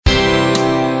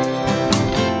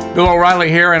Bill O'Reilly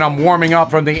here, and I'm warming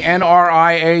up from the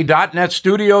NRIA.net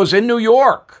studios in New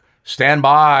York. Stand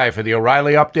by for the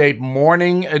O'Reilly Update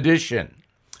Morning Edition.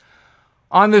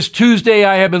 On this Tuesday,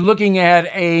 I have been looking at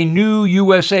a new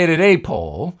USA Today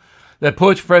poll that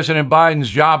puts President Biden's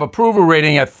job approval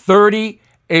rating at 38%.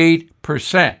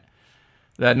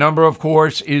 That number, of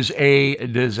course, is a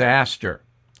disaster.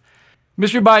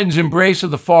 Mr. Biden's embrace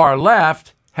of the far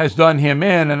left has done him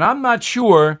in, and I'm not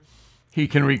sure he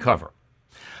can recover.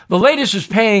 The latest is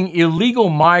paying illegal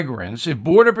migrants if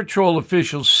Border Patrol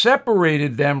officials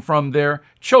separated them from their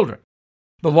children.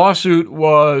 The lawsuit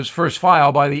was first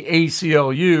filed by the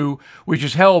ACLU, which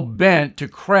is hell-bent to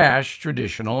crash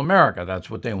traditional America. That's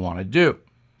what they want to do.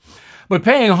 But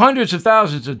paying hundreds of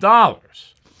thousands of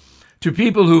dollars to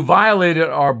people who violated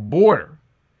our border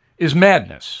is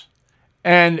madness.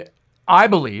 And I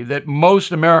believe that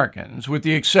most Americans, with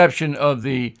the exception of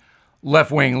the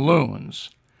left-wing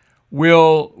loons,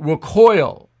 will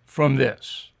recoil from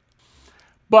this.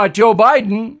 But Joe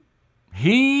Biden,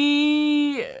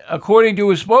 he, according to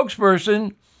his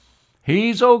spokesperson,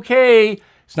 he's okay.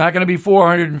 It's not going to be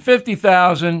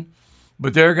 $450,000,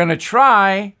 but they're going to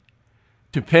try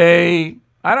to pay,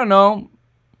 I don't know,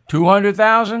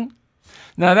 $200,000.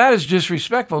 Now that is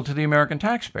disrespectful to the American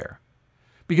taxpayer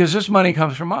because this money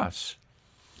comes from us.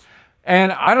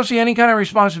 And I don't see any kind of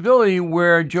responsibility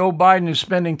where Joe Biden is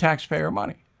spending taxpayer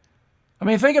money. I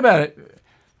mean, think about it.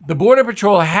 The Border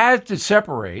Patrol had to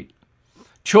separate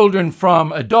children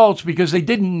from adults because they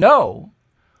didn't know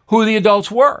who the adults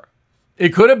were. It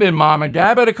could have been mom and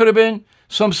dad, but it could have been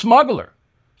some smuggler.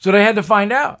 So they had to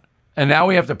find out. And now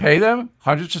we have to pay them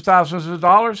hundreds of thousands of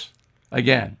dollars?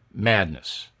 Again,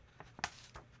 madness.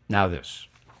 Now this.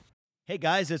 Hey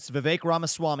guys, it's Vivek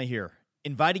Ramaswamy here,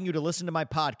 inviting you to listen to my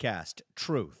podcast,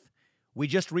 Truth. We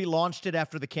just relaunched it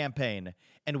after the campaign,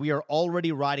 and we are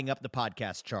already riding up the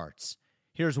podcast charts.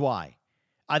 Here's why.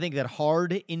 I think that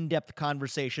hard, in-depth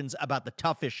conversations about the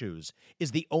tough issues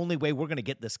is the only way we're going to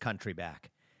get this country back.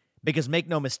 Because make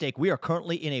no mistake, we are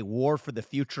currently in a war for the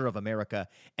future of America,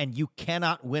 and you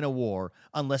cannot win a war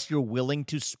unless you're willing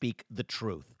to speak the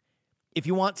truth. If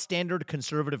you want standard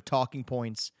conservative talking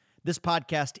points, this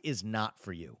podcast is not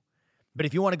for you. But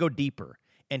if you want to go deeper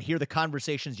and hear the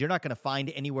conversations you're not going to find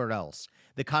anywhere else,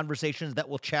 the conversations that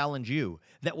will challenge you,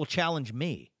 that will challenge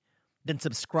me, then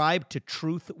subscribe to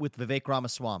Truth with Vivek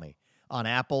Ramaswamy on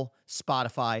Apple,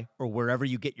 Spotify, or wherever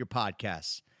you get your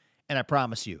podcasts. And I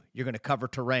promise you, you're going to cover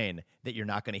terrain that you're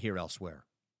not going to hear elsewhere.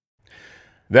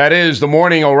 That is the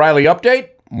Morning O'Reilly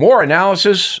Update. More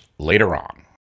analysis later on.